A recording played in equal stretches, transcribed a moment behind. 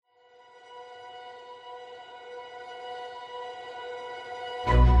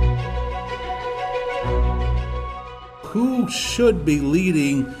who should be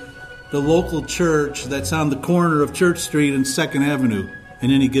leading the local church that's on the corner of Church Street and 2nd Avenue in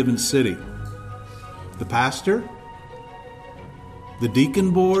any given city? The pastor? The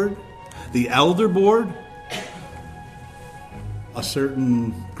deacon board? The elder board? A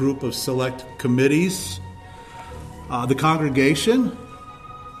certain group of select committees? The congregation?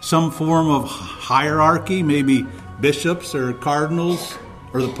 Some form of hierarchy, maybe bishops or cardinals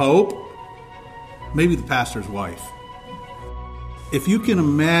or the Pope? Maybe the pastor's wife. If you can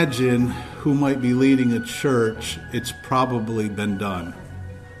imagine who might be leading a church, it's probably been done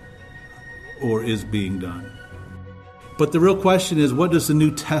or is being done. But the real question is, what does the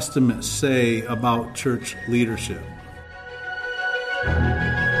New Testament say about church leadership?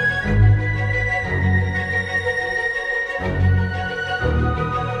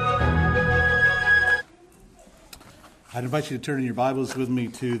 I'd invite you to turn in your Bibles with me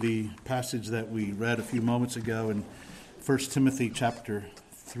to the passage that we read a few moments ago in 1 Timothy chapter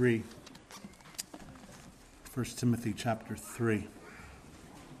 3. 1 Timothy chapter 3.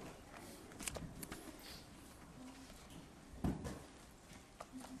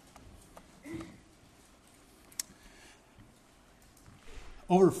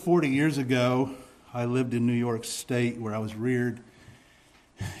 Over 40 years ago, I lived in New York State where I was reared,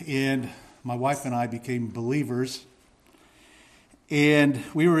 and my wife and I became believers. And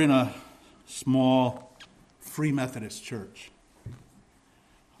we were in a small Free Methodist church.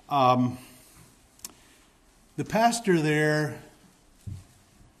 The pastor there,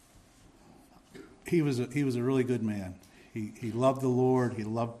 he was a really good man. He loved the Lord, he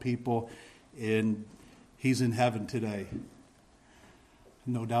loved people, and he's in heaven today.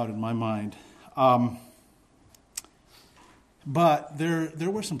 No doubt in my mind. But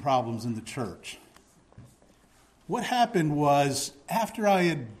there were some problems in the church. What happened was, after I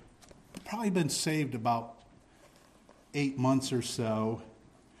had probably been saved about 8 months or so,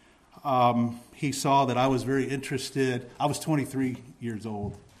 he saw that I was very interested. I was 23 years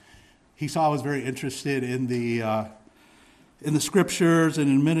old. He saw I was very interested in the scriptures and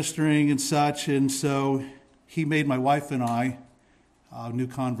in ministering and such, and so he made my wife and I, new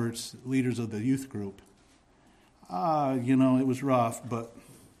converts, leaders of the youth group. It was rough, but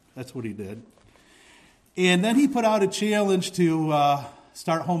that's what he did. And then he put out a challenge to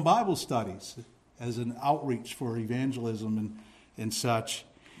start home Bible studies as an outreach for evangelism and such.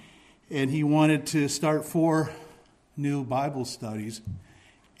 And he wanted to start 4 new Bible studies.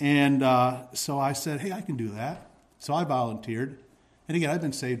 And so I said, hey, I can do that. So I volunteered. And again, I've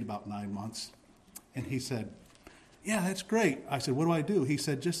been saved about 9 months. And he said, yeah, that's great. I said, what do I do? He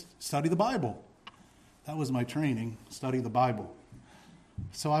said, just study the Bible. That was my training, study the Bible.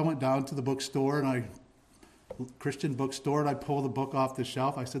 So I went down to the bookstore, and Christian bookstore, and I pulled the book off the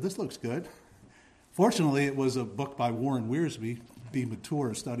shelf. I said, this looks good. Fortunately, it was a book by Warren Wiersbe, Be Mature,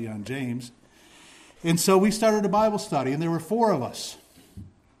 a study on James. And so we started a Bible study, and there were 4 of us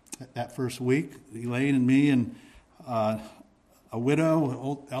that first week, Elaine and me, and a widow, an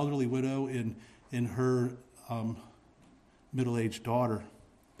old elderly widow, and her middle-aged daughter.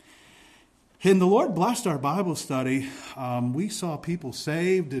 And the Lord blessed our Bible study. We saw people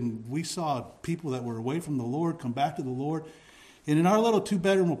saved, and we saw people that were away from the Lord come back to the Lord. And in our little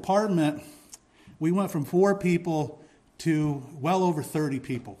 2-bedroom apartment, we went from 4 people to well over 30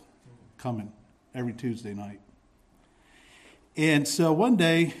 people coming every Tuesday night. And so one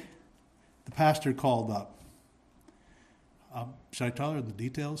day, the pastor called up. Should I tell her the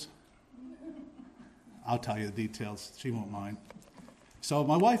details? I'll tell you the details. She won't mind. So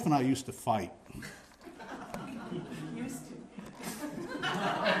my wife and I used to fight.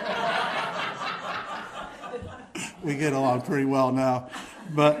 We get along pretty well now.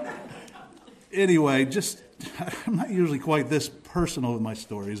 But anyway, I'm not usually quite this personal with my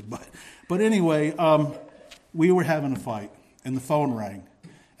stories. But anyway, we were having a fight, and the phone rang.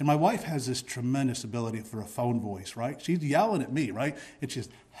 And my wife has this tremendous ability for a phone voice, right? She's yelling at me, right? And she's,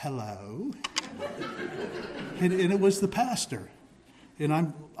 hello? and it was the pastor. And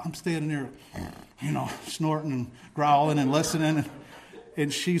I'm standing there, snorting and growling and listening.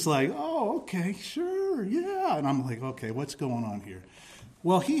 And she's like, oh, okay, sure, yeah. And I'm like, okay, what's going on here?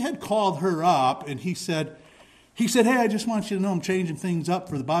 Well, he had called her up, and he said, hey, I just want you to know I'm changing things up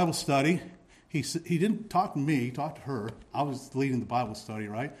for the Bible study. He didn't talk to me, he talked to her. I was leading the Bible study,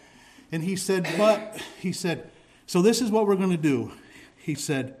 right? And he said, so this is what we're going to do. He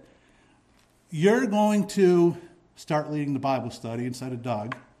said, you're going to start leading the Bible study instead of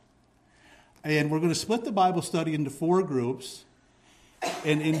Doug. And we're going to split the Bible study into 4 groups.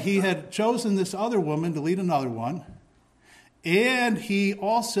 And he had chosen this other woman to lead another one. And he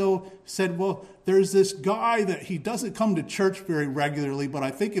also said, well, there's this guy that he doesn't come to church very regularly, but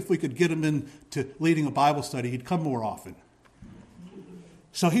I think if we could get him into leading a Bible study, he'd come more often.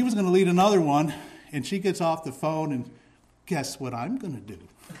 So he was going to lead another one, and she gets off the phone, and guess what I'm going to do?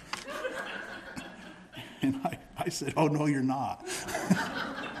 And I said, oh, no, you're not.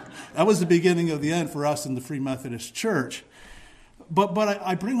 That was the beginning of the end for us in the Free Methodist Church. But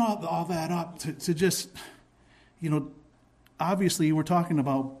I bring all that up to just, obviously we're talking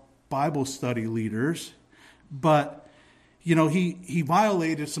about Bible study leaders, but, he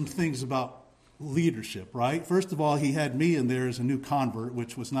violated some things about leadership, right? First of all, he had me in there as a new convert,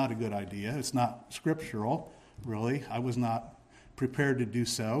 which was not a good idea. It's not scriptural, really. I was not prepared to do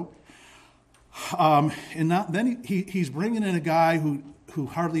so. Then he's bringing in a guy who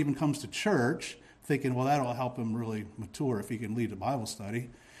hardly even comes to church, thinking, well, that'll help him really mature if he can lead a Bible study.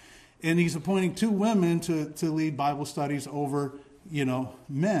 And he's appointing 2 women to lead Bible studies over,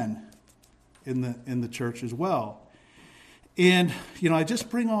 men in the church as well. And, I just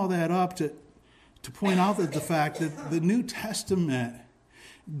bring all that up to point out that the fact that the New Testament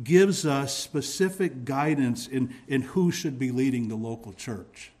gives us specific guidance in who should be leading the local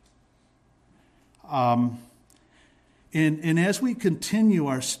church. And as we continue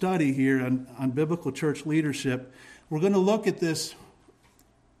our study here on biblical church leadership, we're going to look at this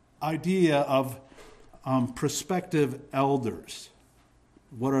idea of prospective elders.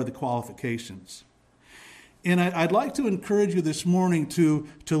 What are the qualifications? And I'd like to encourage you this morning to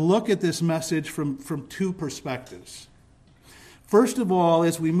look at this message from 2 perspectives. First of all,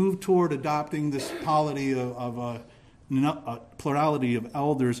 as we move toward adopting this polity of a plurality of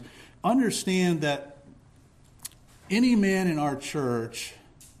elders, understand that any man in our church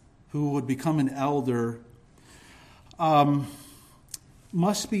who would become an elder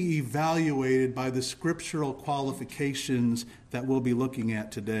must be evaluated by the scriptural qualifications that we'll be looking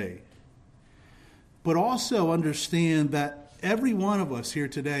at today. But also understand that every one of us here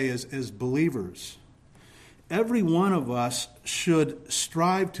today as believers, every one of us should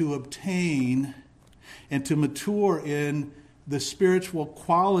strive to obtain and to mature in the spiritual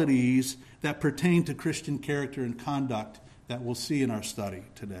qualities that pertain to Christian character and conduct that we'll see in our study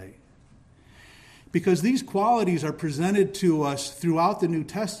today. Because these qualities are presented to us throughout the New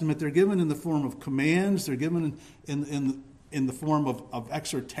Testament. They're given in the form of commands. They're given in the form of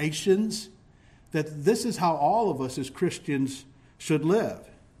exhortations. That this is how all of us as Christians should live.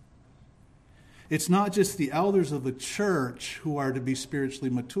 It's not just the elders of the church who are to be spiritually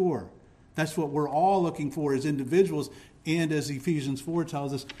mature. That's what we're all looking for as individuals, and as Ephesians 4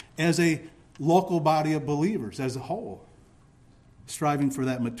 tells us, as a local body of believers as a whole, striving for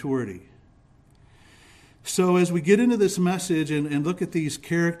that maturity. So as we get into this message and look at these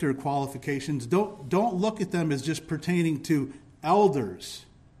character qualifications, don't look at them as just pertaining to elders.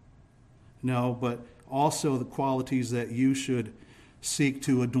 No, but also the qualities that you should seek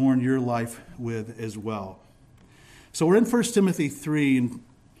to adorn your life with as well. So we're in 1 Timothy 3,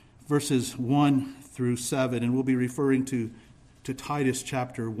 verses 1 through 7, and we'll be referring to Titus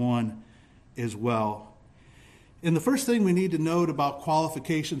chapter 1 as well. And the first thing we need to note about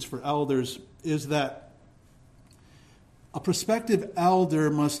qualifications for elders is that a prospective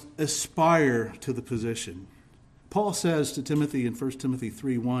elder must aspire to the position. Paul says to Timothy in 1 Timothy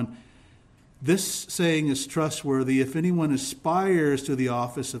 3:1, this saying is trustworthy. If anyone aspires to the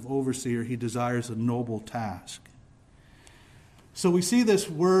office of overseer, he desires a noble task. So we see this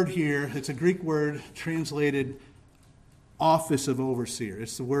word here. It's a Greek word translated office of overseer.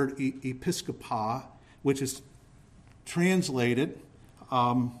 It's the word episkopa, which is translated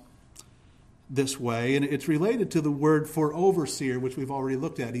this way, and it's related to the word for overseer, which we've already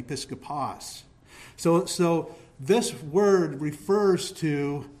looked at, episkopos. So this word refers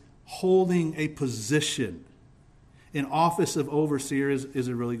to holding a position. An office of overseer is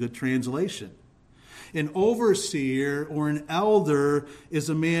a really good translation. An overseer or an elder is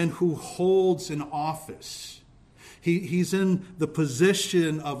a man who holds an office. He's in the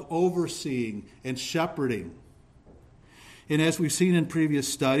position of overseeing and shepherding. And as we've seen in previous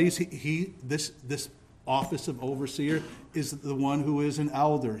studies, this office of overseer is the one who is an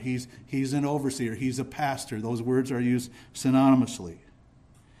elder. He's an overseer. He's a pastor. Those words are used synonymously.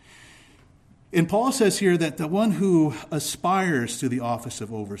 And Paul says here that the one who aspires to the office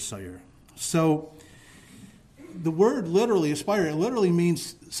of overseer. So the word literally, aspire, it literally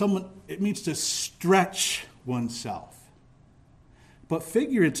means it means to stretch oneself. But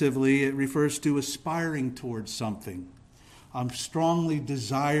figuratively, it refers to aspiring towards something. I'm strongly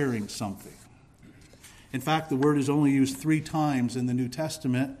desiring something. In fact, the word is only used 3 times in the New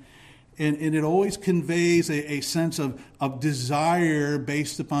Testament, And it always conveys a sense of desire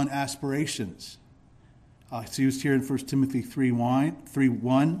based upon aspirations. It's used here in 1 Timothy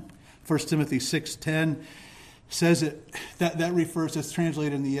 3:1. 1 Timothy 6:10 says that refers, that's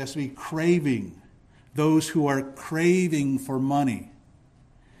translated in the ESV, craving. Those who are craving for money.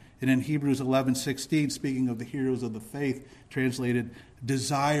 And in Hebrews 11:16, speaking of the heroes of the faith, translated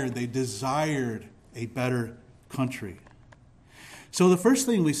desire. They desired a better country. So the first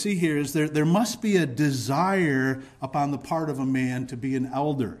thing we see here is there must be a desire upon the part of a man to be an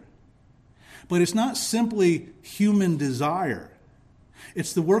elder. But it's not simply human desire.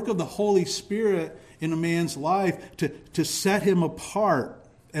 It's the work of the Holy Spirit in a man's life to set him apart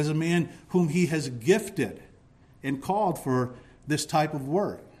as a man whom he has gifted and called for this type of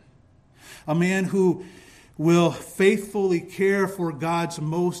work. A man who will faithfully care for God's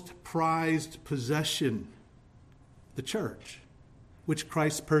most prized possession, the church, which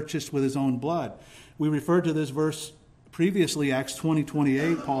Christ purchased with his own blood. We referred to this verse previously, Acts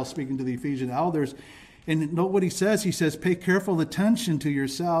 20:28, Paul speaking to the Ephesian elders. And note what he says. He says, pay careful attention to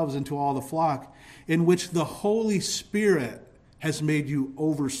yourselves and to all the flock, in which the Holy Spirit has made you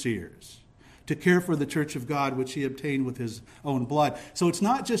overseers, to care for the church of God, which he obtained with his own blood. So it's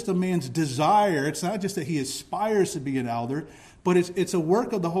not just a man's desire. It's not just that he aspires to be an elder, but it's a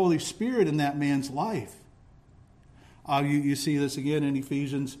work of the Holy Spirit in that man's life. You see this again in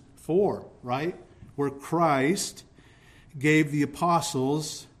Ephesians 4, right? Where Christ gave the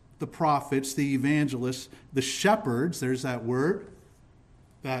apostles, the prophets, the evangelists, the shepherds, there's that word,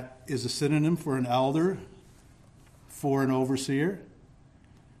 that is a synonym for an elder, for an overseer,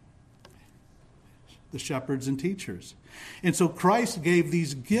 the shepherds and teachers. And so Christ gave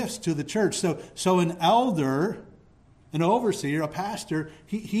these gifts to the church. So an elder, an overseer, a pastor,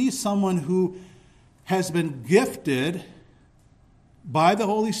 he's someone who has been gifted by the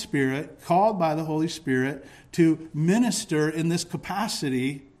Holy Spirit, called by the Holy Spirit to minister in this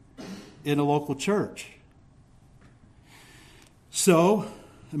capacity in a local church. So,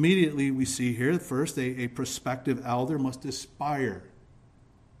 immediately we see here, first, a prospective elder must aspire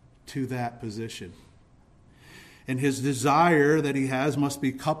to that position. And his desire that he has must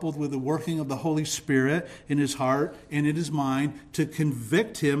be coupled with the working of the Holy Spirit in his heart and in his mind to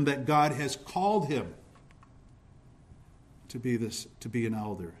convict him that God has called him to be an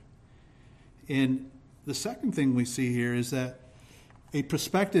elder. And the second thing we see here is that a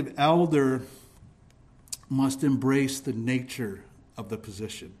prospective elder must embrace the nature of the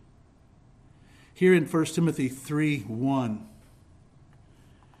position. Here in 1 Timothy 3:1,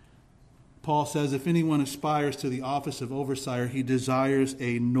 Paul says, if anyone aspires to the office of overseer, he desires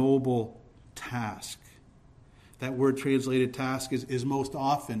a noble task. That word translated task is most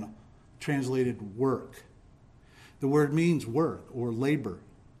often translated work. The word means work or labor.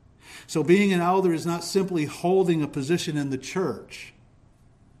 So being an elder is not simply holding a position in the church,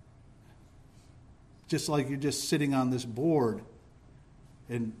 just like you're just sitting on this board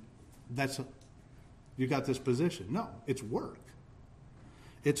and you got this position. No, it's work.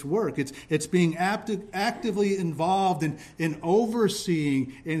 It's work. It's being actively involved in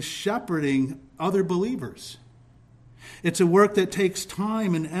overseeing and shepherding other believers. It's a work that takes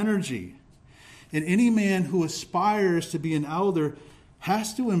time and energy. And any man who aspires to be an elder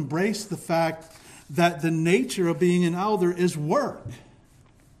has to embrace the fact that the nature of being an elder is work.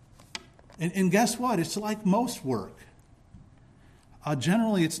 And guess what? It's like most work.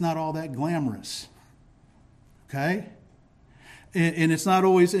 Generally, it's not all that glamorous. Okay? And it's not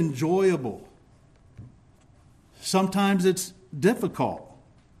always enjoyable. Sometimes it's difficult.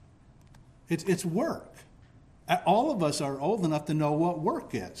 It's work. All of us are old enough to know what work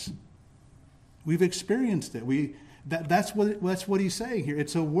is. We've experienced it. That's what he's saying here.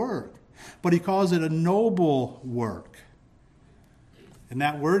 It's a work. But he calls it a noble work. And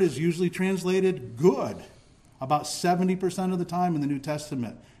that word is usually translated good about 70% of the time in the New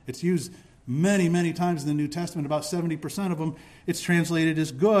Testament. It's used many, many times in the New Testament. About 70% of them, it's translated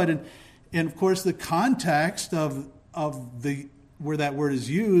as good. And of course, the context of where that word is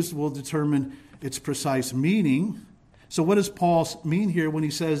used will determine its precise meaning. So what does Paul mean here when he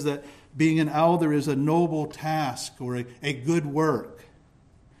says that being an elder is a noble task or a good work?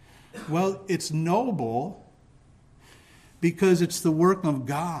 Well, it's noble because it's the work of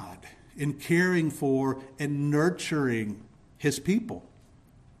God in caring for and nurturing his people.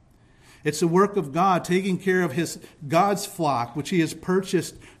 It's the work of God taking care of God's flock, which he has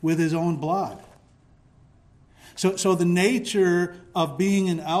purchased with his own blood. So the nature of being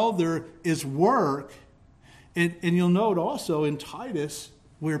an elder is work. And you'll note also in Titus,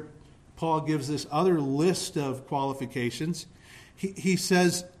 where Paul gives this other list of qualifications, he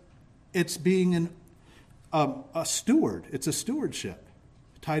says it's being a steward. It's a stewardship.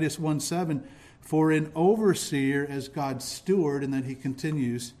 Titus 1:7, for an overseer as God's steward, and then he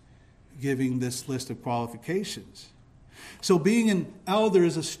continues giving this list of qualifications. So being an elder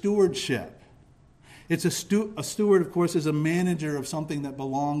is a stewardship. It's a steward, of course, is a manager of something that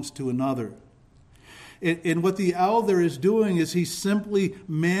belongs to another. And what the elder is doing is he's simply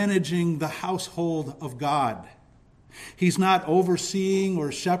managing the household of God. He's not overseeing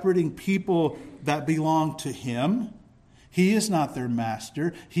or shepherding people that belong to him. He is not their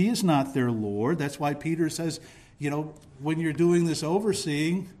master. He is not their Lord. That's why Peter says, when you're doing this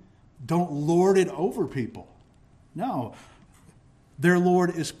overseeing, don't lord it over people. No, their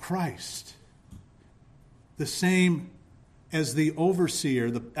Lord is Christ. The same as the overseer,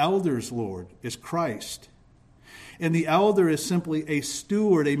 the elder's Lord, is Christ. And the elder is simply a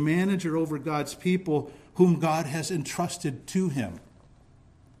steward, a manager over God's people whom God has entrusted to him.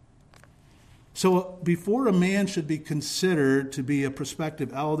 So before a man should be considered to be a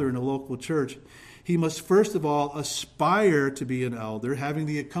prospective elder in a local church, he must first of all aspire to be an elder, having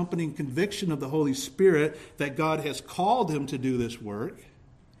the accompanying conviction of the Holy Spirit that God has called him to do this work.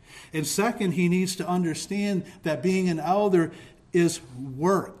 And second, he needs to understand that being an elder is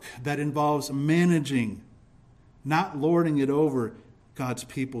work that involves managing, not lording it over God's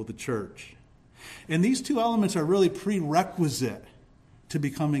people, the church. And these two elements are really prerequisite to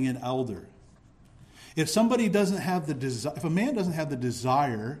becoming an elder. If somebody doesn't have the desire, if a man doesn't have the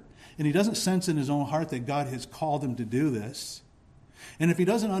desire, and he doesn't sense in his own heart that God has called him to do this, and if he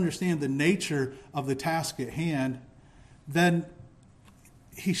doesn't understand the nature of the task at hand, then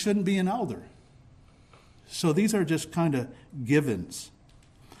he shouldn't be an elder. So these are just kind of givens.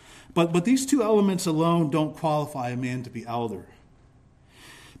 But these two elements alone don't qualify a man to be elder.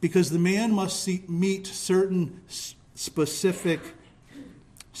 Because the man must meet certain specific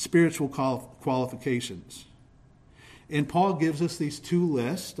spiritual qualifications. And Paul gives us these two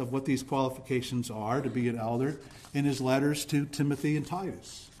lists of what these qualifications are to be an elder in his letters to Timothy and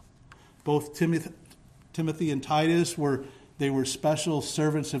Titus. Both Timothy and Titus were special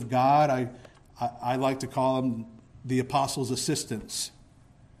servants of God. I like to call them the apostles' assistants.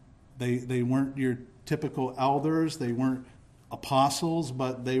 They weren't your typical elders. They weren't apostles,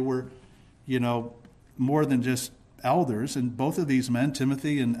 but they were, more than just elders. And both of these men,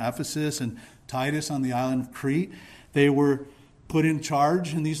 Timothy in Ephesus and Titus on the island of Crete, they were put in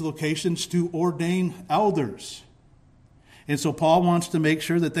charge in these locations to ordain elders. And so Paul wants to make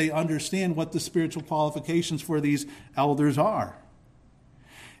sure that they understand what the spiritual qualifications for these elders are.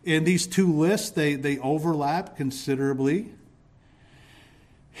 And these two lists, they overlap considerably.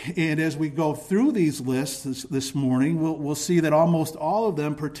 And as we go through these lists this morning, we'll see that almost all of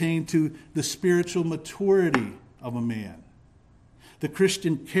them pertain to the spiritual maturity of a man, the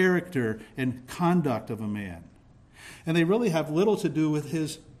Christian character and conduct of a man. And they really have little to do with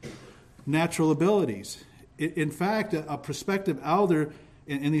his natural abilities. In fact, a prospective elder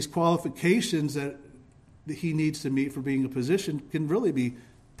and these qualifications that he needs to meet for being a position can really be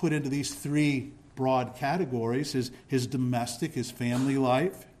put into these three broad categories: his domestic, his family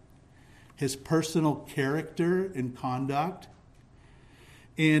life, his personal character and conduct,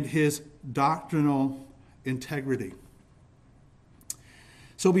 and his doctrinal integrity.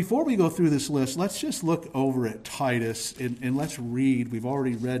 So before we go through this list, let's just look over at Titus and let's read. We've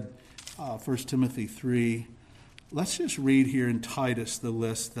already read 1 Timothy 3. Let's just read here in Titus the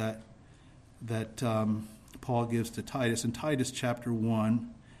list that Paul gives to Titus. In Titus chapter 1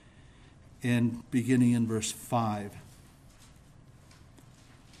 and beginning in verse 5.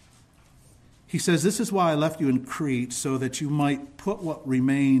 He says, "This is why I left you in Crete, so that you might put what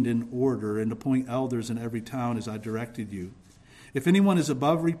remained in order and appoint elders in every town as I directed you. If anyone is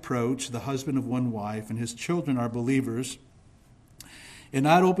above reproach, the husband of one wife, and his children are believers, and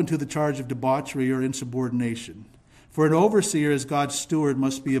not open to the charge of debauchery or insubordination. For an overseer as God's steward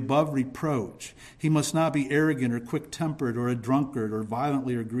must be above reproach. He must not be arrogant or quick-tempered or a drunkard or violent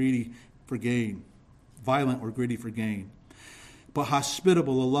or greedy for gain, but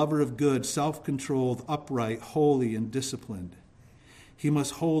hospitable, a lover of good, self-controlled, upright, holy, and disciplined. He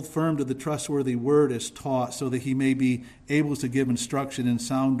must hold firm to the trustworthy word as taught, so that he may be able to give instruction in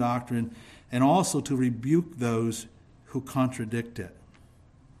sound doctrine and also to rebuke those who contradict it."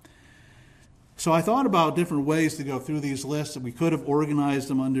 So I thought about different ways to go through these lists, and we could have organized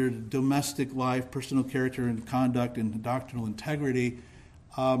them under domestic life, personal character and conduct, and doctrinal integrity.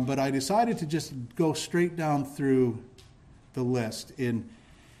 But I decided to just go straight down through the list in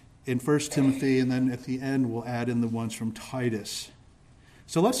 1 Timothy, and then at the end we'll add in the ones from Titus.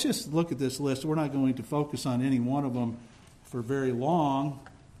 So let's just look at this list. We're not going to focus on any one of them for very long,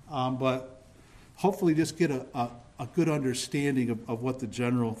 but hopefully just get a good understanding of what the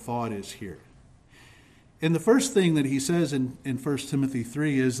general thought is here. And the first thing that he says in 1 Timothy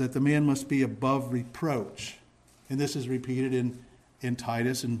 3 is that the man must be above reproach. And this is repeated in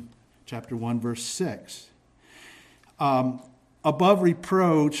Titus in chapter 1, verse 6. Above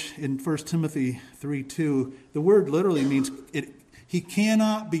reproach in 1 Timothy 3:2, the word literally means he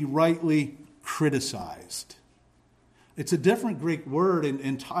cannot be rightly criticized. It's a different Greek word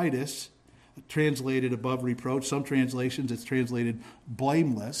in Titus, translated above reproach. Some translations it's translated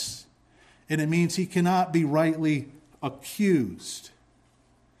blameless. And it means he cannot be rightly accused.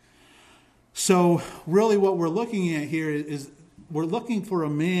 So really what we're looking at here is we're looking for a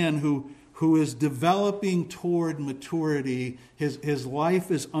man who is developing toward maturity. His life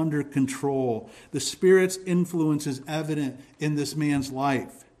is under control. The Spirit's influence is evident in this man's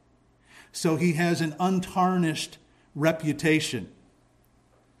life. So he has an untarnished reputation.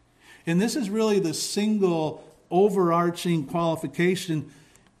 And this is really the single overarching qualification.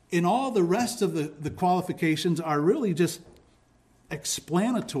 And all the rest of the qualifications are really just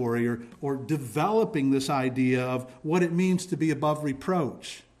explanatory or developing this idea of what it means to be above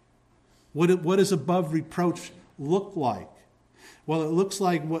reproach. What does above reproach look like? Well, it looks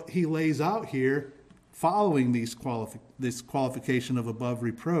like what he lays out here following this qualification of above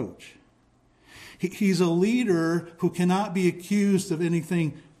reproach. He's a leader who cannot be accused of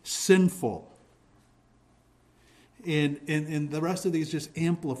anything sinful. And the rest of these just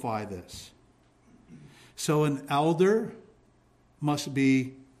amplify this. So an elder must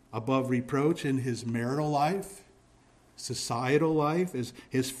be above reproach in his marital life, societal life,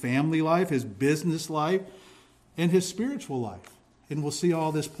 his family life, his business life, and his spiritual life. And we'll see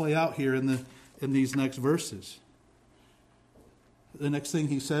all this play out here in these next verses. The next thing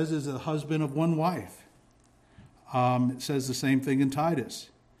he says is a husband of one wife. It says the same thing in Titus.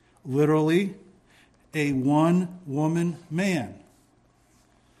 Literally, a one-woman man.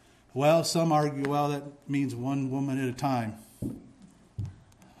 Well, some argue, well, that means one woman at a time.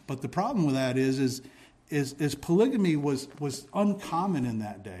 But the problem with that is polygamy was uncommon in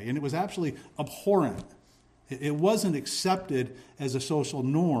that day, and it was actually abhorrent. It wasn't accepted as a social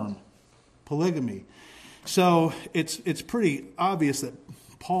norm, polygamy. So it's pretty obvious that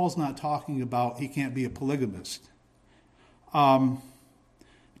Paul's not talking about he can't be a polygamist.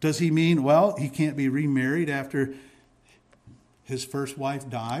 Does he mean, well, he can't be remarried after his first wife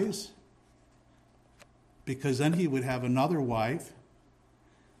dies? Because then he would have another wife,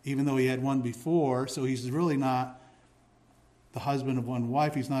 even though he had one before. So he's really not the husband of one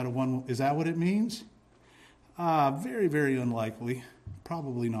wife. He's not a one. Is that what it means? Very, very unlikely.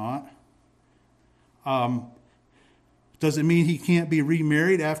 Probably not. Does it mean he can't be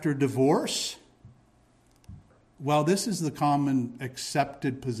remarried after divorce? Well, this is the common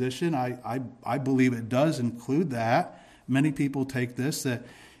accepted position. I believe it does include that. Many people take this, that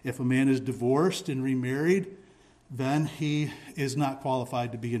if a man is divorced and remarried, then he is not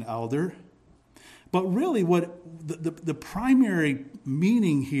qualified to be an elder. But really what the primary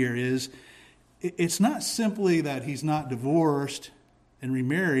meaning here is, it's not simply that he's not divorced and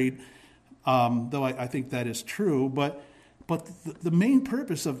remarried, though I think that is true, but the main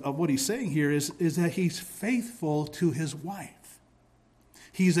purpose of what he's saying here is that he's faithful to his wife.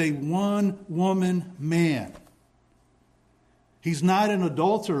 He's a one-woman man. He's not an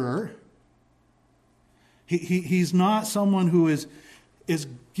adulterer. He's not someone who is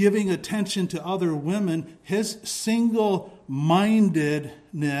giving attention to other women. His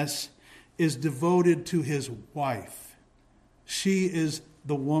single-mindedness is devoted to his wife. She is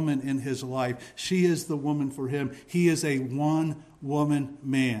the woman in his life. She is the woman for him. He is a one-woman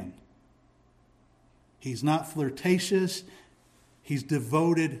man. He's not flirtatious. He's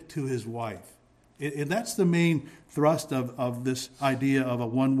devoted to his wife. And that's the main thrust of this idea of a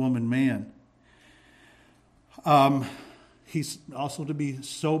one-woman man. He's also to be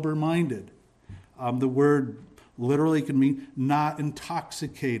sober-minded. The word literally can mean not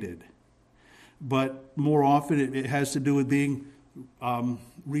intoxicated. But more often it has to do with being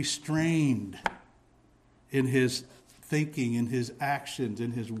restrained in his thinking, in his actions,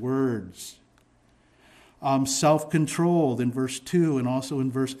 in his words. Self-controlled in verse 2 and also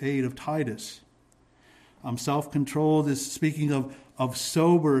in verse 8 of Titus. Self-controlled is speaking of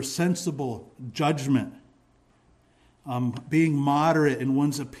sober, sensible judgment. Being moderate in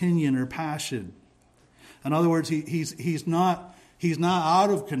one's opinion or passion. In other words, he's not out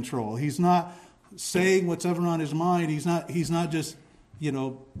of control. He's not saying what's ever on his mind. He's not just,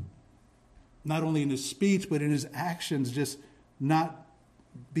 not only in his speech, but in his actions, just not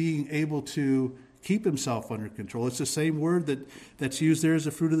being able to keep himself under control. It's the same word that's used there as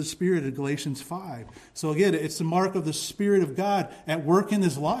the fruit of the Spirit in Galatians 5. So again, it's the mark of the Spirit of God at work in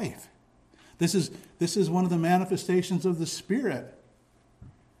his life. This is one of the manifestations of the Spirit.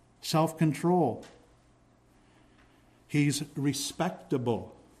 Self-control. He's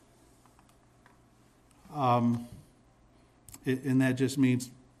respectable. And that just means,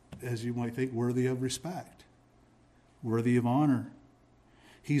 as you might think, worthy of respect, worthy of honor.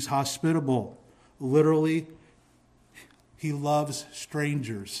 He's hospitable. Literally, he loves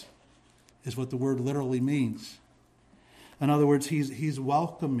strangers, is what the word literally means. In other words, he's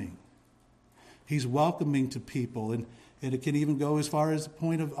welcoming. He's welcoming to people, and it can even go as far as the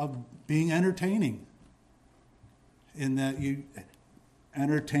point of being entertaining, in that you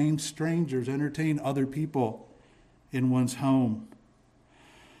entertain strangers, entertain other people in one's home.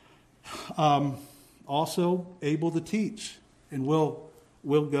 Also able to teach, and we'll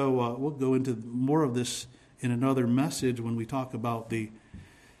go into more of this in another message when we talk about the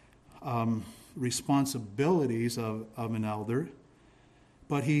responsibilities of an elder.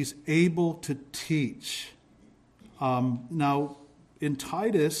 But he's able to teach. Now, in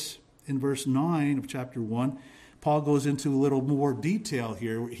Titus, in verse 9 of chapter 1, Paul goes into a little more detail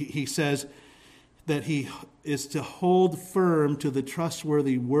here. He says that he is to hold firm to the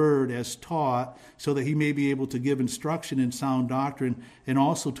trustworthy word as taught, so that he may be able to give instruction in sound doctrine, and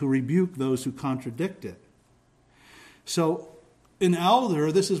also to rebuke those who contradict it. So, an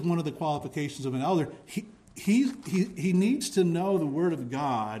elder, this is one of the qualifications of an elder, he needs to know the word of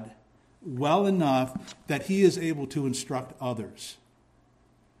God well enough that he is able to instruct others,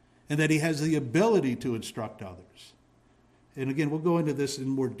 and that he has the ability to instruct others. And again, we'll go into this in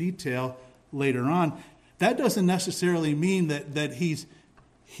more detail later on. That doesn't necessarily mean that he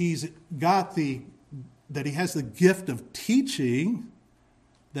has the gift of teaching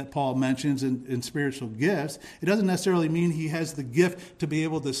that Paul mentions in spiritual gifts. It doesn't necessarily mean he has the gift to be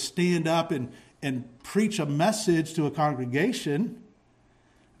able to stand up and preach a message to a congregation,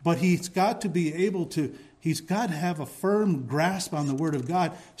 but he's got to be able to, he's got to have a firm grasp on the Word of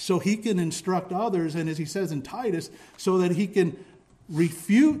God so he can instruct others, and as he says in Titus, so that he can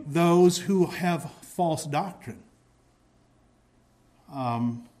refute those who have false doctrine.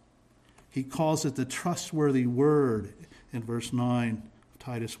 He calls it the trustworthy word in verse 9 of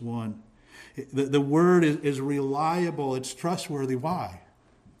Titus 1. The word is reliable, it's trustworthy. Why?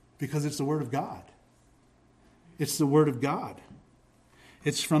 Because it's the Word of God. It's the Word of God.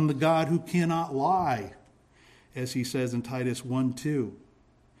 It's from the God who cannot lie, as he says in Titus 1:2.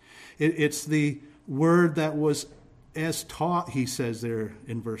 It's the word that was as taught, he says there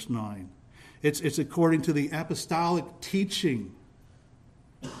in verse 9. It's according to the apostolic teaching.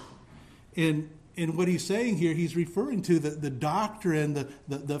 And what he's saying here, he's referring to the doctrine,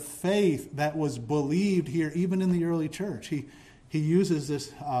 the faith that was believed here, even in the early church. He uses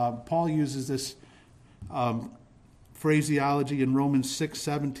this, Paul uses this phraseology in Romans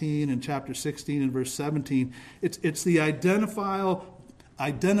 6:17 and chapter 16 and verse 17. It's the identifiable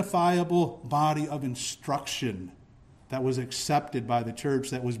body of instruction that was accepted by the church,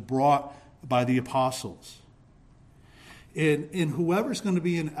 that was brought by the apostles. And whoever's going to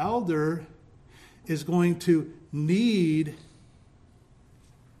be an elder is going to need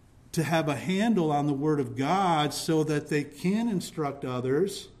to have a handle on the Word of God so that they can instruct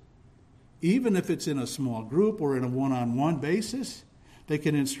others, even if it's in a small group or in a one-on-one basis. They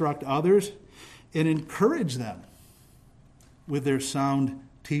can instruct others and encourage them with their sound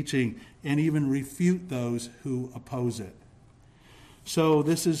teaching, and even refute those who oppose it. So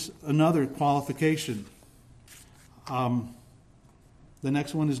this is another qualification. The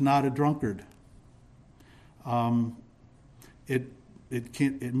next one is not a drunkard. It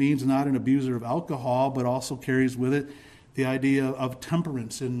means not an abuser of alcohol, but also carries with it the idea of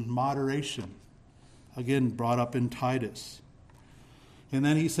temperance and moderation. Again, brought up in Titus. And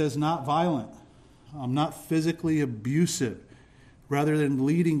then he says not violent, not physically abusive. Rather than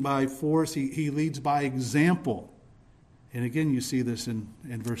leading by force, he leads by example. And again, you see this in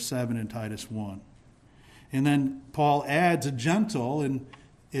verse 7 in Titus 1. And then Paul adds a gentle in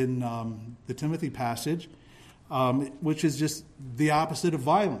the Timothy passage, which is just the opposite of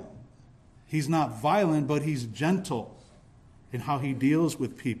violent. He's not violent, but he's gentle in how he deals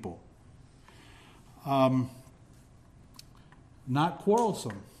with people. Not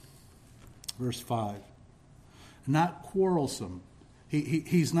quarrelsome, verse 5. Not quarrelsome.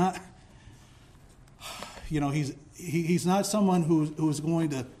 He's not, he's not someone who's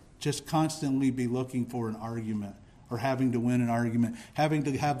going to just constantly be looking for an argument or having to win an argument, having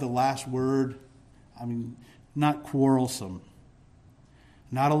to have the last word. Not quarrelsome.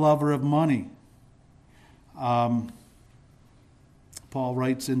 Not a lover of money. Paul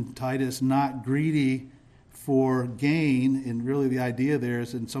writes in Titus, not greedy for gain, and really the idea there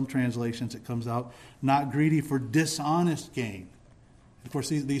is in some translations it comes out, not greedy for dishonest gain. Of course,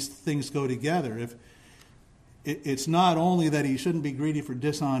 these things go together. If it's not only that he shouldn't be greedy for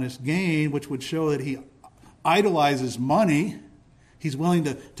dishonest gain, which would show that he idolizes money, he's willing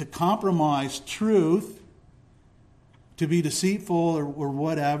to compromise truth, to be deceitful or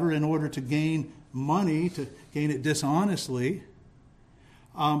whatever in order to gain money, to gain it dishonestly.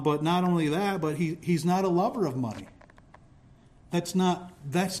 But not only that, but he's not a lover of money. That's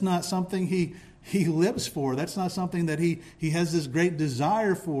not something he lives for. That's not something that he has this great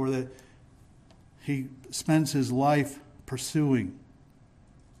desire for, that he spends his life pursuing.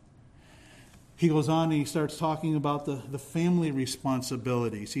 He goes on and he starts talking about the family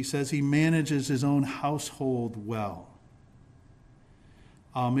responsibilities. He says he manages his own household well.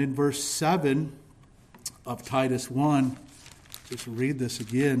 In verse 7 of Titus 1, just read this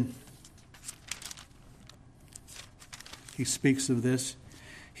again. He speaks of this.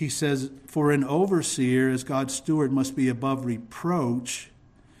 He says, for an overseer, as God's steward, must be above reproach.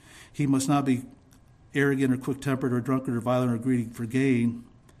 He must not be arrogant or quick-tempered or drunkard or violent or greedy for gain.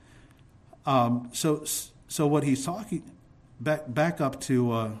 So what he's talking, back up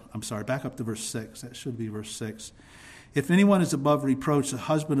to verse 6. That should be verse 6. If anyone is above reproach, the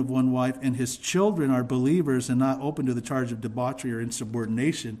husband of one wife, and his children are believers and not open to the charge of debauchery or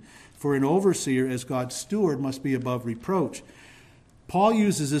insubordination, for an overseer as God's steward must be above reproach. Paul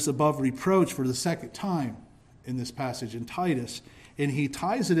uses this above reproach for the second time in this passage in Titus, and he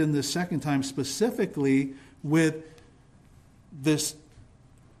ties it in this second time specifically with this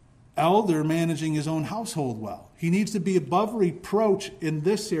elder managing his own household well. He needs to be above reproach in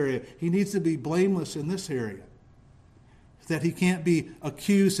this area. He needs to be blameless in this area. That he can't be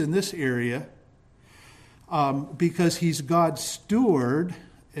accused in this area because he's God's steward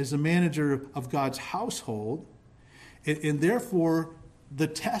as a manager of God's household. And therefore, the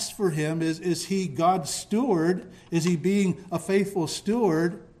test for him is he God's steward? Is he being a faithful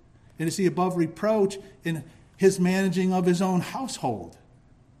steward? And is he above reproach in his managing of his own household?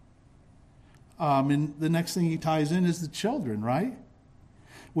 And the next thing he ties in is the children, right?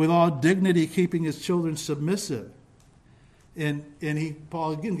 With all dignity, keeping his children submissive. And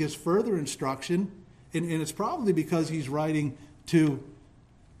Paul again gives further instruction, and it's probably because he's writing to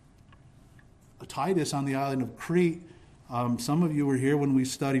Titus on the island of Crete. Some of you were here when we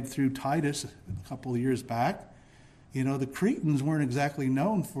studied through Titus a couple of years back. You know, the Cretans weren't exactly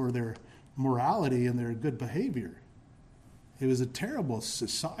known for their morality and their good behavior. It was a terrible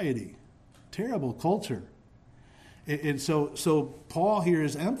society, terrible culture. And so Paul here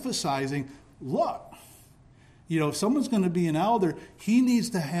is emphasizing, look, you know, if someone's going to be an elder, he needs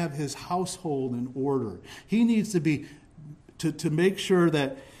to have his household in order. He needs to be to make sure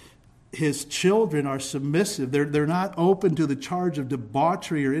that his children are submissive. They're not open to the charge of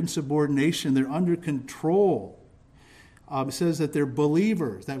debauchery or insubordination. They're under control. It says that they're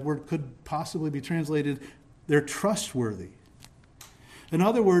believers. That word could possibly be translated, they're trustworthy. In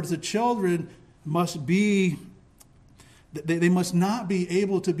other words, the children must be, they must not be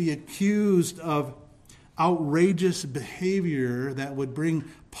able to be accused of outrageous behavior that would bring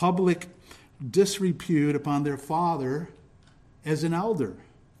public disrepute upon their father as an elder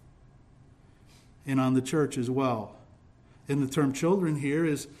and on the church as well. And the term children here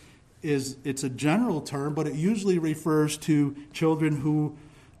is it's a general term, but it usually refers to children who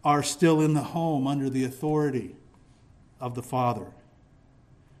are still in the home under the authority of the father.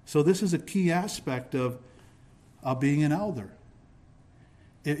 So this is a key aspect of being an elder.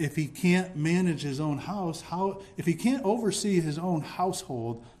 If he can't manage his own house, if he can't oversee his own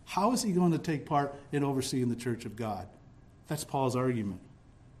household, how is he going to take part in overseeing the church of God? That's Paul's argument.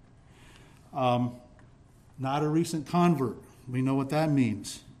 Not a recent convert. We know what that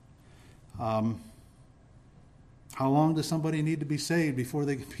means. How long does somebody need to be saved before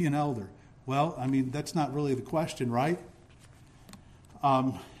they can be an elder? Well, I mean, that's not really the question, right?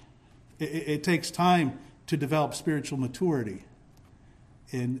 It takes time to develop spiritual maturity.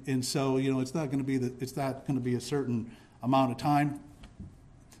 And so, you know, it's not going to be a certain amount of time.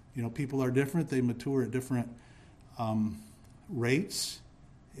 You know, people are different. They mature at different rates.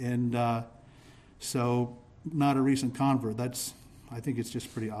 And so not a recent convert. I think it's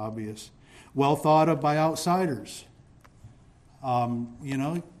just pretty obvious. Well thought of by outsiders. You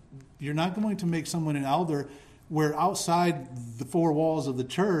know, you're not going to make someone an elder where outside the four walls of the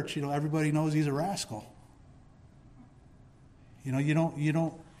church, you know, everybody knows he's a rascal. You know, you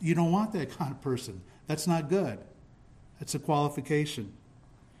don't want that kind of person. That's not good. That's a qualification.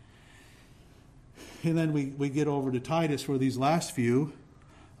 And then we get over to Titus for these last few.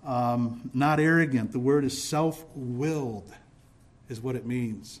 Not arrogant. The word is self-willed, is what it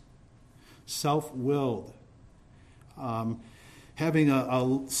means. Self-willed. Having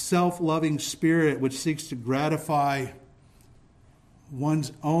a self-loving spirit which seeks to gratify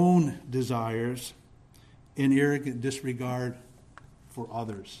one's own desires in arrogant disregard for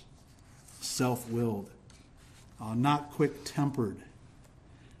others. Self-willed. Not quick-tempered.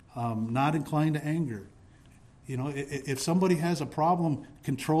 Not inclined to anger. You know, if somebody has a problem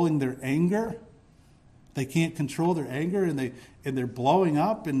controlling their anger, they can't control their anger, and they're blowing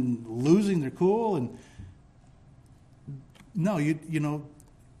up and losing their cool. And no, you know,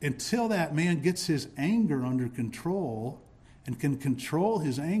 until that man gets his anger under control and can control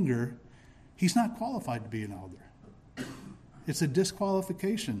his anger, he's not qualified to be an elder. It's a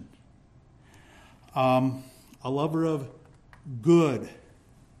disqualification. A lover of good.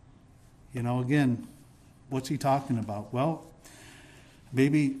 You know, again, what's he talking about? Well,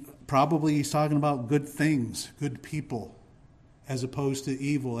 probably he's talking about good things, good people, as opposed to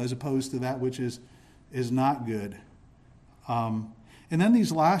evil, as opposed to that which is not good. And then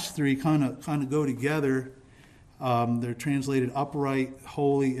these last three kind of go together. They're translated upright,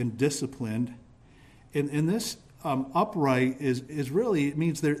 holy, and disciplined. And this upright is really, it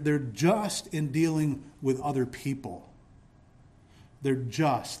means they're just in dealing with other people. They're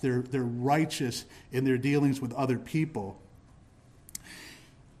just, they're righteous in their dealings with other people.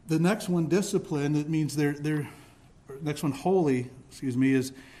 The next one, discipline, it means next one, holy,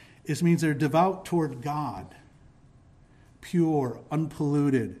 means they're devout toward God, pure,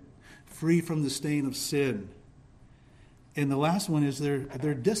 unpolluted, free from the stain of sin. And the last one is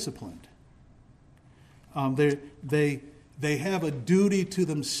they're disciplined. They have a duty to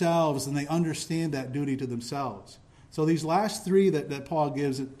themselves, and they understand that duty to themselves. So these last three that Paul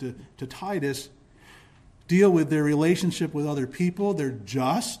gives to Titus deal with their relationship with other people. They're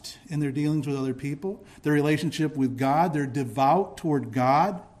just in their dealings with other people. Their relationship with God. They're devout toward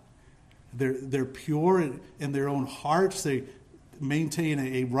God. They're pure in their own hearts. They maintain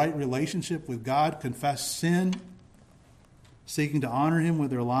a right relationship with God, confess sin, seeking to honor Him with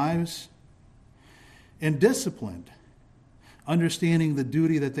their lives. And disciplined, understanding the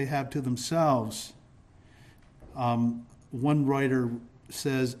duty that they have to themselves. One writer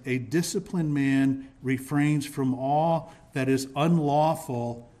says, a disciplined man refrains from all that is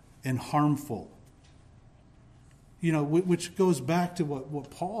unlawful and harmful. You know, which goes back to what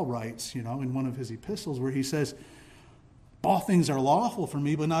Paul writes, you know, in one of his epistles, where he says, all things are lawful for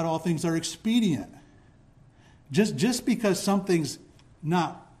me, but not all things are expedient. Just because something's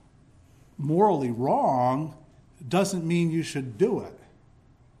not morally wrong doesn't mean you should do it.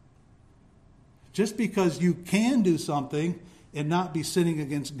 Just because you can do something and not be sinning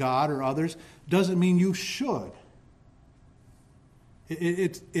against God or others doesn't mean you should.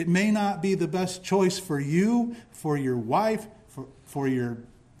 It may not be the best choice for you, for your wife, for your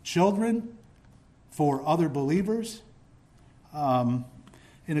children, for other believers. And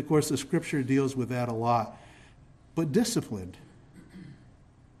of course, the Scripture deals with that a lot. But disciplined.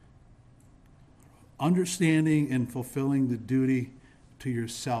 Understanding and fulfilling the duty to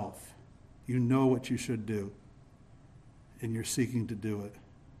yourself. You know what you should do, and you're seeking to do it.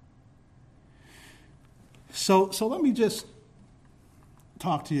 So let me just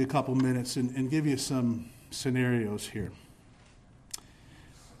talk to you a couple minutes and give you some scenarios here.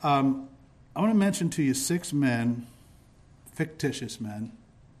 I want to mention to you 6 men, fictitious men,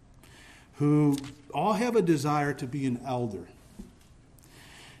 who all have a desire to be an elder.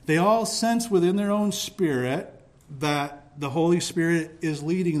 They all sense within their own spirit that the Holy Spirit is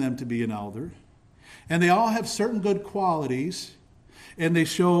leading them to be an elder. And they all have certain good qualities, and they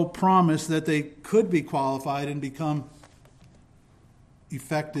show promise that they could be qualified and become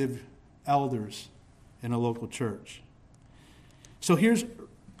effective elders in a local church. So here's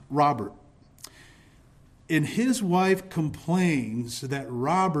Robert. And his wife complains that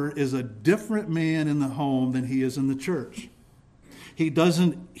Robert is a different man in the home than he is in the church. He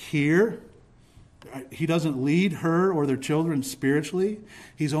doesn't lead her or their children spiritually.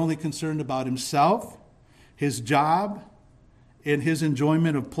 He's only concerned about himself, his job, and his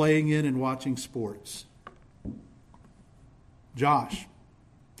enjoyment of playing in and watching sports. Josh.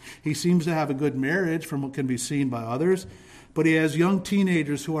 He seems to have a good marriage from what can be seen by others, but he has young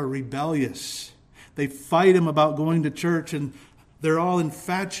teenagers who are rebellious. They fight him about going to church, and they're all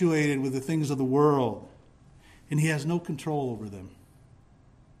infatuated with the things of the world, and he has no control over them.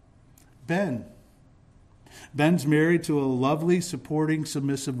 Ben's married to a lovely, supporting,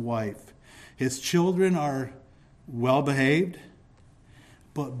 submissive wife. His children are well-behaved,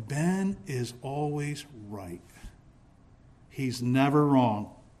 But Ben is always right. He's never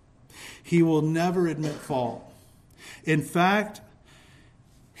wrong. He will never admit fault. In fact,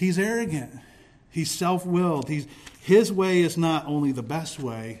 he's arrogant. He's self-willed. His way is not only the best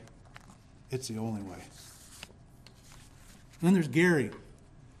way, it's the only way. And then there's Gary.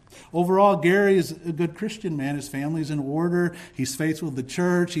 Overall, Gary is a good Christian man. His family's in order. He's faithful to the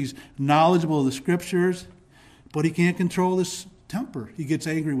church. He's knowledgeable of the scriptures. But he can't control his temper. He gets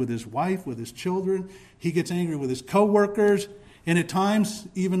angry with his wife, with his children. He gets angry with his co-workers, and at times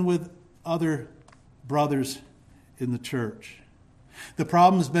even with other brothers in the church. The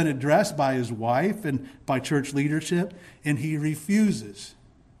problem has been addressed by his wife and by church leadership, and he refuses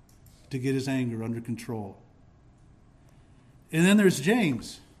to get his anger under control. And then there's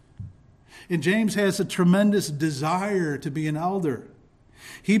James. And James has a tremendous desire to be an elder.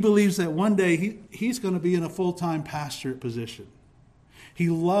 He believes that one day he's going to be in a full-time pastorate position. He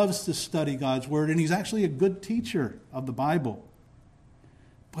loves to study God's word, and he's actually a good teacher of the Bible.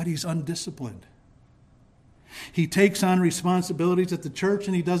 But he's undisciplined. He takes on responsibilities at the church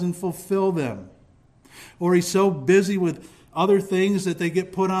and he doesn't fulfill them. Or he's so busy with other things that they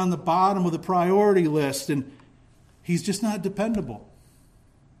get put on the bottom of the priority list, and he's just not dependable.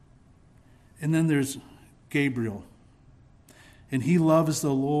 And then there's Gabriel. And he loves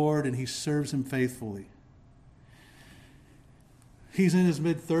the Lord and he serves him faithfully. He's in his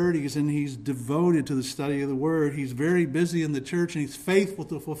mid-30s and he's devoted to the study of the Word. He's very busy in the church and he's faithful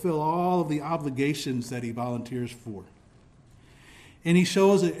to fulfill all of the obligations that he volunteers for. And he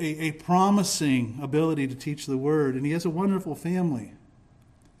shows a promising ability to teach the Word. And he has a wonderful family.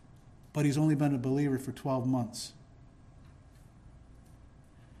 But he's only been a believer for 12 months.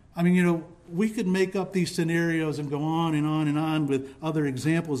 I mean, we could make up these scenarios and go on and on and on with other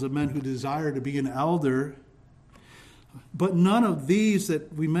examples of men who desire to be an elder. But none of these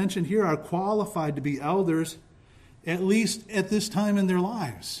that we mentioned here are qualified to be elders, at least at this time in their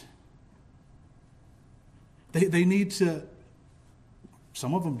lives. They need to,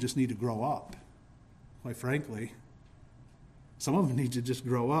 some of them just need to grow up, quite frankly. Some of them need to just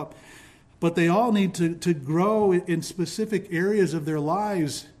grow up. But they all need to grow in specific areas of their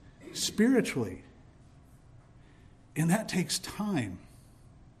lives spiritually. And that takes time.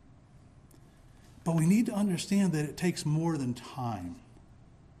 But we need to understand that it takes more than time.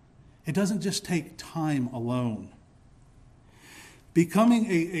 It doesn't just take time alone. Becoming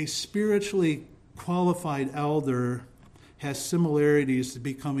a spiritually qualified elder has similarities to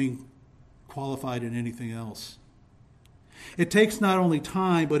becoming qualified in anything else. It takes not only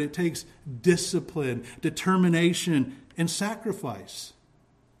time, but it takes discipline, determination, and sacrifice.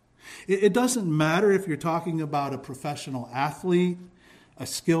 It doesn't matter if you're talking about a professional athlete, a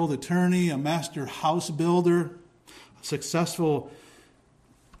skilled attorney, a master house builder, a successful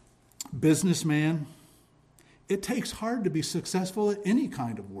businessman. It takes hard to be successful at any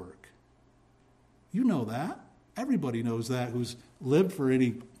kind of work. You know that. Everybody knows that who's lived for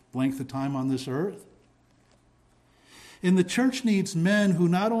any length of time on this earth. And the church needs men who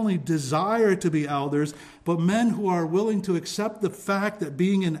not only desire to be elders, but men who are willing to accept the fact that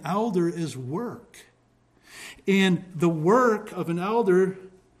being an elder is work. And the work of an elder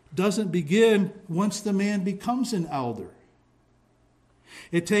doesn't begin once the man becomes an elder.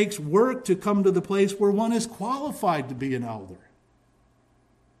 It takes work to come to the place where one is qualified to be an elder.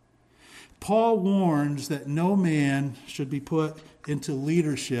 Paul warns that no man should be put into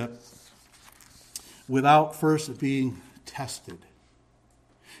leadership without first being tested.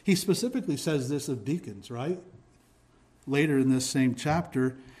 He specifically says this of deacons, right? Later in this same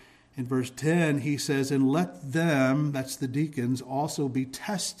chapter, in verse 10, he says, "And let them," that's the deacons, "also be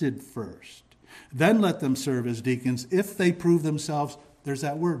tested first. Then let them serve as deacons if they prove themselves," there's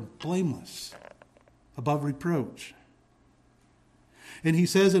that word, blameless, above reproach. And he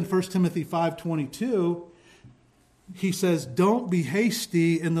says in 1 Timothy 5:22, he says, "Don't be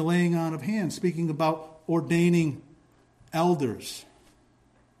hasty in the laying on of hands," speaking about ordaining elders.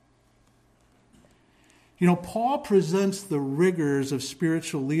 Paul presents the rigors of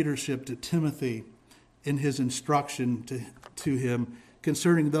spiritual leadership to Timothy in his instruction to him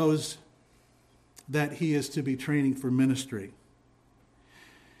concerning those that he is to be training for ministry.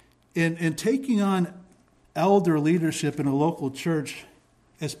 And taking on elder leadership in a local church,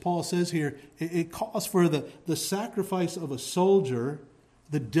 as Paul says here, it calls for the sacrifice of a soldier,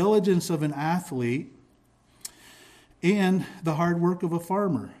 the diligence of an athlete, and the hard work of a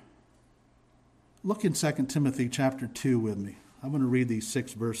farmer. Look in 2 Timothy chapter 2 with me. I'm going to read these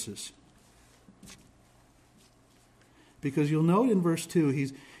 6 verses. Because you'll note in verse 2,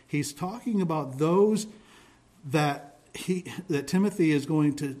 he's talking about those that that Timothy is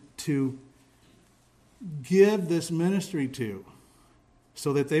going to give this ministry to,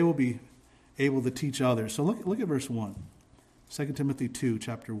 so that they will be able to teach others. So look at verse 1. 2 Timothy 2,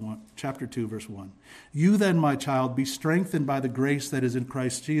 chapter 2, verse 1. You then, my child, be strengthened by the grace that is in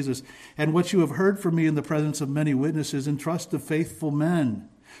Christ Jesus, and what you have heard from me in the presence of many witnesses, entrust to faithful men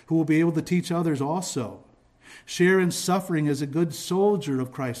who will be able to teach others also. Share in suffering as a good soldier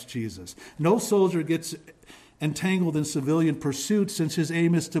of Christ Jesus. No soldier gets entangled in civilian pursuits, since his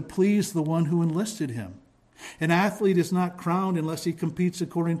aim is to please the one who enlisted him. An athlete is not crowned unless he competes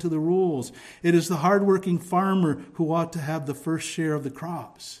according to the rules. It is the hardworking farmer who ought to have the first share of the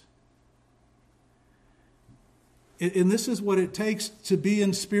crops. And this is what it takes to be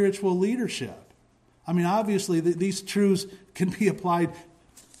in spiritual leadership. I mean, obviously, these truths can be applied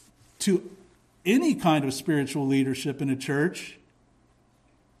to any kind of spiritual leadership in a church.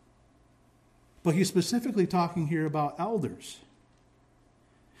 But he's specifically talking here about elders.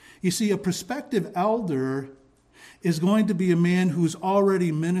 You see, a prospective elder is going to be a man who's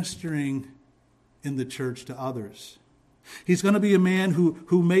already ministering in the church to others. He's going to be a man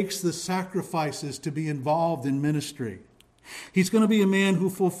who makes the sacrifices to be involved in ministry. He's going to be a man who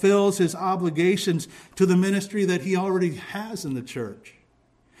fulfills his obligations to the ministry that he already has in the church.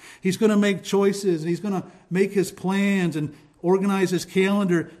 He's going to make choices, and he's going to make his plans and organize his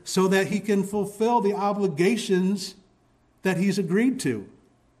calendar so that he can fulfill the obligations that he's agreed to.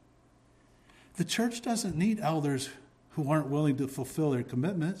 The church doesn't need elders who aren't willing to fulfill their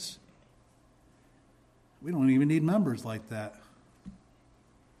commitments. We don't even need members like that.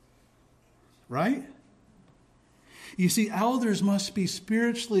 Right? You see, elders must be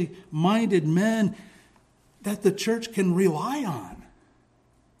spiritually minded men that the church can rely on,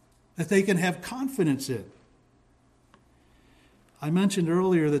 that they can have confidence in. I mentioned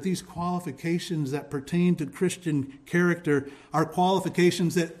earlier that these qualifications that pertain to Christian character are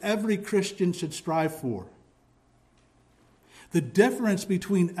qualifications that every Christian should strive for. The difference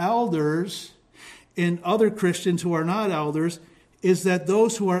between elders and other Christians who are not elders is that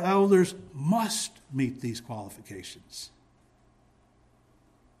those who are elders must meet these qualifications.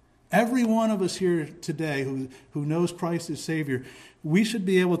 Every one of us here today who knows Christ as Savior, we should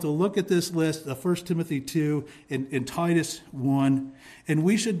be able to look at this list of 1 Timothy 2 and Titus 1, and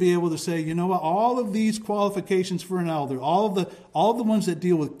we should be able to say, you know what, all of these qualifications for an elder, all of the ones that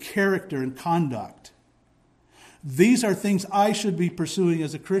deal with character and conduct, these are things I should be pursuing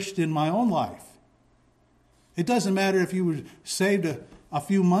as a Christian in my own life. It doesn't matter if you were saved a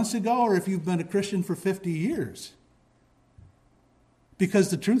few months ago or if you've been a Christian for 50 years.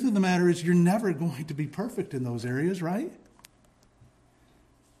 Because the truth of the matter is you're never going to be perfect in those areas, right?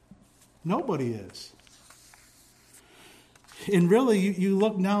 Nobody is. And really, you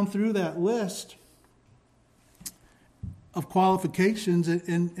look down through that list of qualifications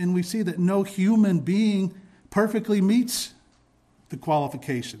and we see that no human being perfectly meets the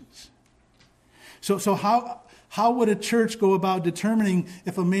qualifications. So how would a church go about determining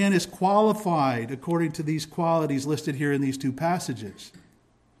if a man is qualified according to these qualities listed here in these two passages?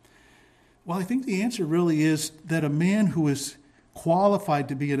 Well, I think the answer really is that a man who is qualified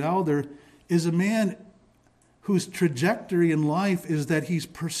to be an elder is a man whose trajectory in life is that he's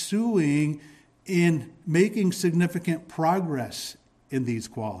pursuing in making significant progress in these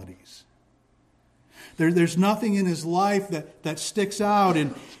qualities. There's nothing in his life that sticks out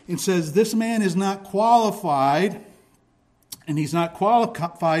and says, this man is not qualified, and he's not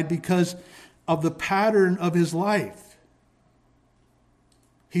qualified because of the pattern of his life.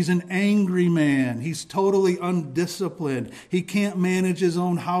 He's an angry man. He's totally undisciplined. He can't manage his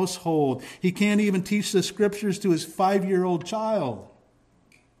own household. He can't even teach the scriptures to his 5-year-old child.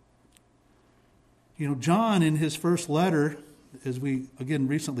 You know, John, in his first letter, as we, again,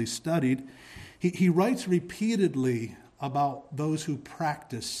 recently studied, he writes repeatedly about those who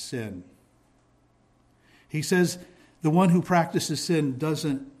practice sin. He says, the one who practices sin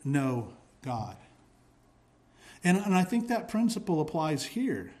doesn't know God. And I think that principle applies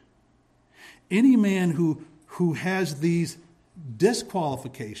here. Any man who has these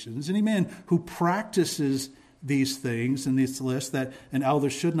disqualifications, any man who practices these things in this list that an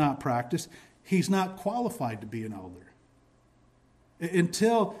elder should not practice, he's not qualified to be an elder.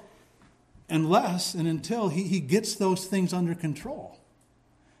 Until he gets those things under control.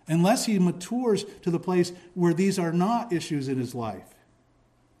 Unless he matures to the place where these are not issues in his life.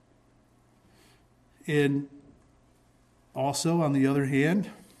 And also, on the other hand,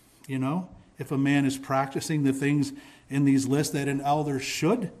 you know, if a man is practicing the things in these lists that an elder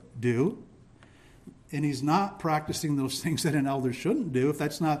should do, and he's not practicing those things that an elder shouldn't do, if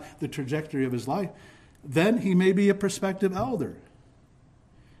that's not the trajectory of his life, then he may be a prospective elder.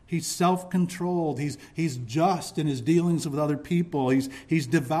 He's self-controlled. He's just in his dealings with other people. He's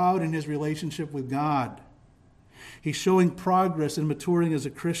devout in his relationship with God. He's showing progress and maturing as a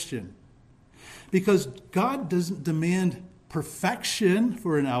Christian. Because God doesn't demand perfection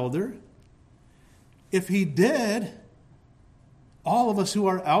for an elder. If he did, all of us who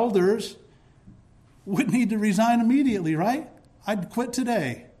are elders would need to resign immediately, right? I'd quit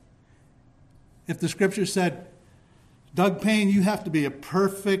today. If the scripture said, Doug Payne, you have to be a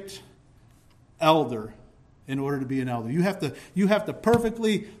perfect elder in order to be an elder. You have to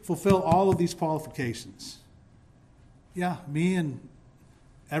perfectly fulfill all of these qualifications. Yeah, me and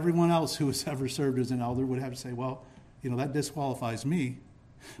everyone else who has ever served as an elder would have to say, well, that disqualifies me.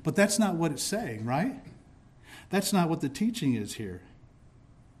 But that's not what it's saying, right? That's not what the teaching is here.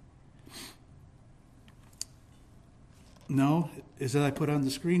 No, as I put on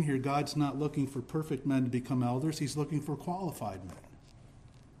the screen here, God's not looking for perfect men to become elders. He's looking for qualified men.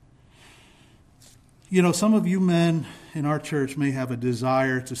 Some of you men in our church may have a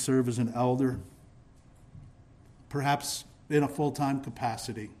desire to serve as an elder, perhaps in a full-time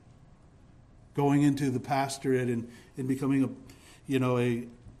capacity, going into the pastorate and becoming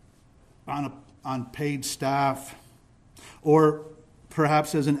on paid staff, or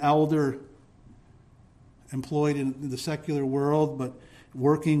perhaps as an elder employed in the secular world, but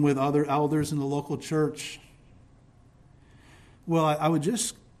working with other elders in the local church. Well, I would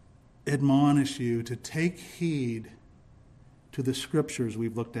just admonish you to take heed to the scriptures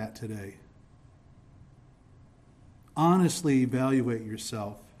we've looked at today. Honestly evaluate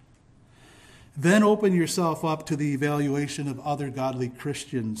yourself. Then open yourself up to the evaluation of other godly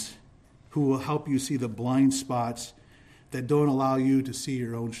Christians who will help you see the blind spots that don't allow you to see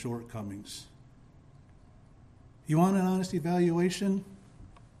your own shortcomings. You want an honest evaluation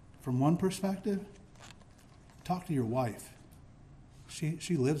from one perspective? Talk to your wife.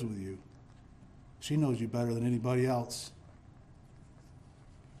 She lives with you. She knows you better than anybody else.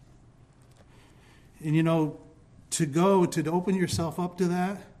 And to open yourself up to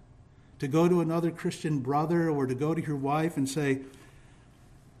that, to go to another Christian brother or to go to your wife and say,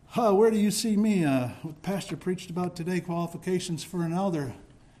 where do you see me? What the pastor preached about today, qualifications for an elder.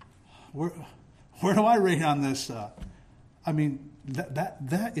 Where do I rate on this?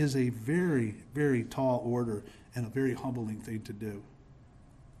 That is a very, very tall order and a very humbling thing to do.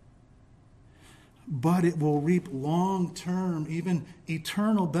 But it will reap long-term, even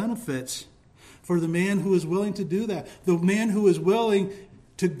eternal benefits for the man who is willing to do that. The man who is willing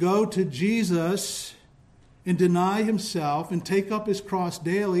to go to Jesus and deny himself and take up his cross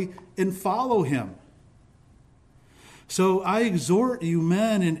daily and follow him. So I exhort you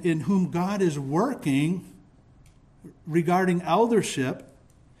men in whom God is working regarding eldership,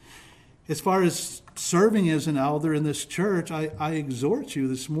 as far as serving as an elder in this church, I exhort you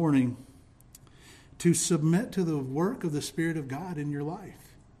this morning to submit to the work of the Spirit of God in your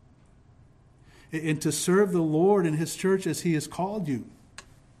life and to serve the Lord and his church as he has called you.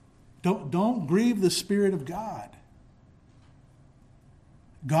 Don't grieve the Spirit of God.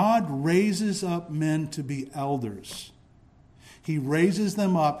 God raises up men to be elders. He raises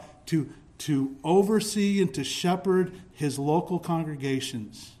them up to oversee and to shepherd his local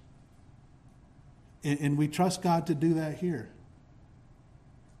congregations. And we trust God to do that here.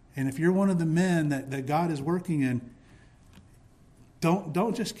 And if you're one of the men that God is working in,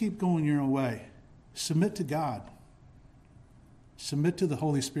 don't just keep going your own way. Submit to God. Submit to the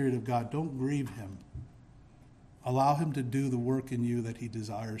Holy Spirit of God. Don't grieve him. Allow him to do the work in you that he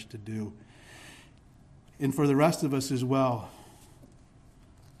desires to do. And for the rest of us as well,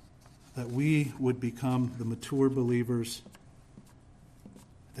 that we would become the mature believers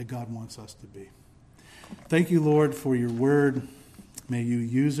that God wants us to be. Thank you, Lord, for your word. May you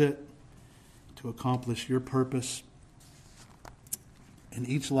use it to accomplish your purpose in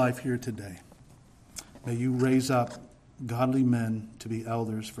each life here today. May you raise up godly men to be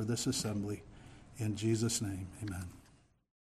elders for this assembly. In Jesus' name, amen.